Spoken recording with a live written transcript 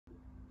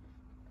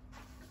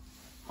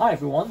Hi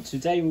everyone,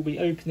 today we'll be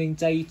opening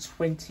day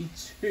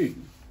 22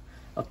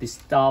 of the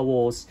Star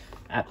Wars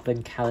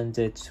Advent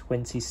Calendar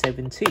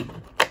 2017.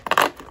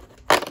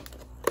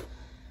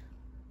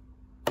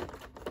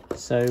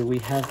 So we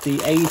have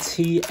the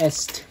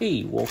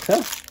AT-ST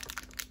Walker.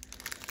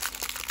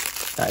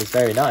 That is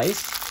very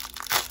nice.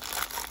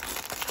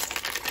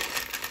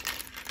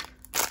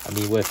 I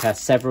mean, we've had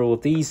several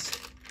of these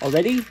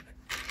already.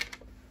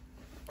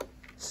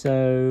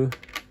 So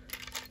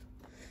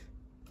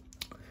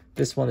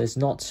this one is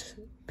not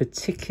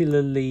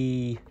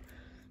particularly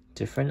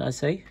different, I'd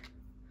say.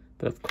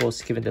 But of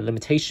course, given the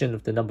limitation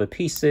of the number of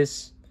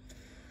pieces,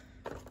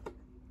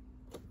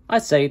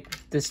 I'd say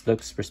this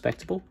looks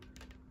respectable.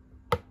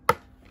 You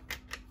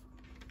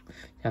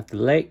have the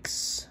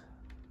legs.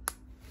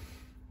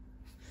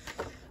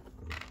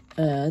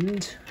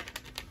 And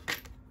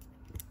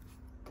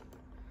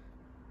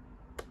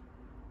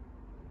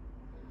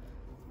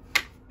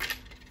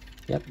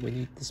yep, we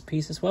need this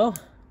piece as well.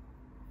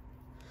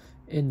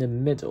 In the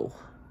middle.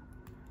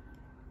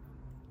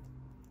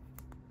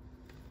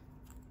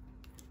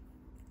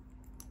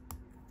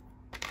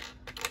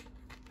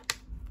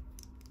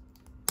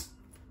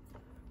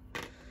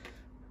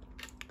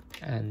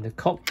 And the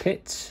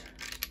cockpit.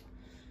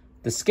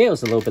 The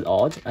scale's a little bit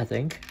odd, I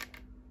think,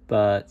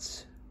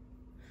 but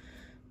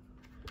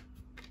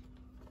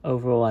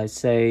overall I'd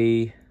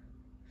say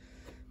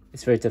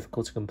it's very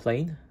difficult to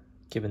complain,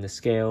 given the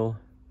scale,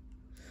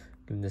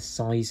 given the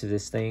size of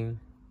this thing.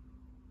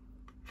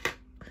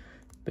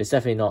 But it's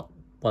definitely not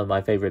one of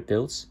my favorite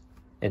builds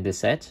in this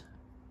set.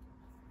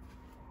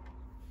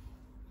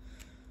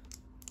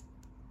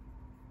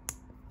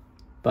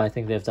 But I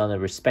think they've done a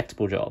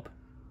respectable job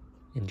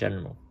in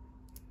general.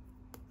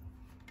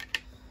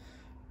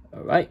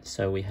 Alright,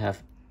 so we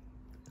have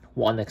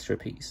one extra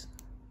piece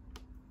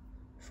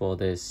for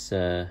this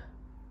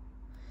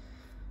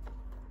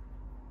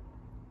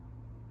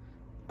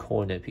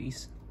corner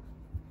piece.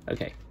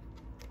 Okay,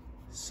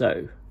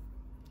 so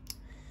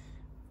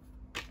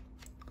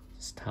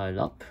let's tie it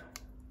up.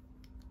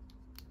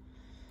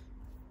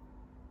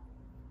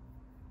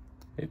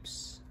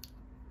 Oops.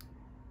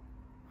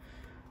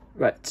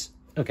 Right,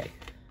 okay,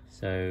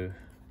 so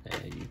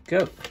there you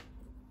go.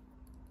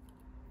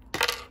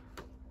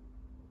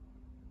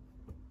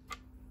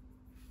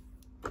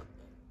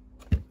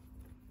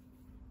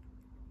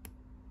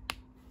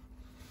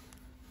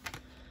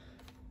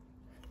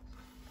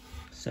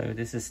 So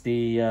this is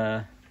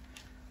the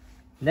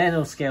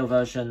nanoscale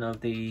version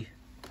of the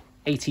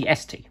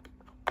AT-ST.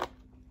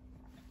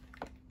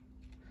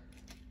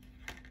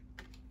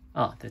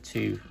 Ah, the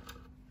two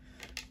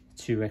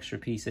extra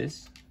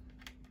pieces.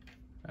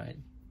 Right.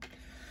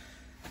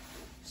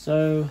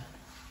 So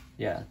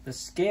yeah, the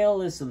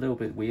scale is a little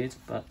bit weird,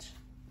 but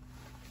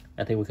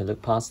I think we can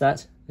look past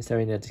that. Is there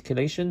any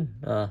articulation?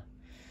 A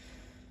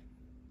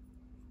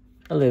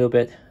little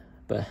bit,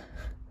 but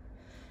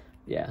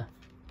yeah.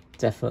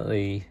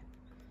 Definitely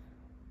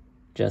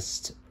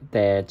just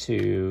there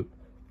to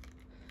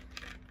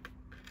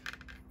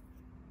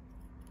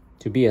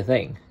be a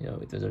thing. You know,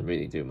 it doesn't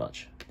really do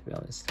much, to be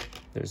honest.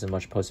 There isn't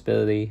much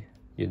possibility.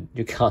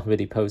 You can't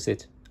really pose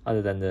it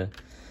other than the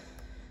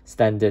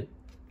standard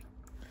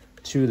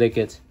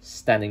two-legged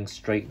standing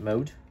straight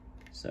mode.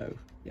 So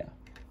yeah,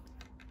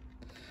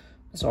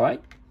 that's all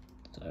right.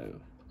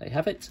 So there you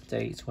have it,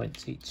 day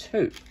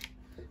 22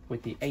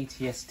 with the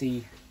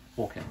AT-ST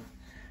Walker.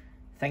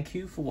 Thank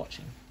you for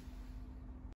watching.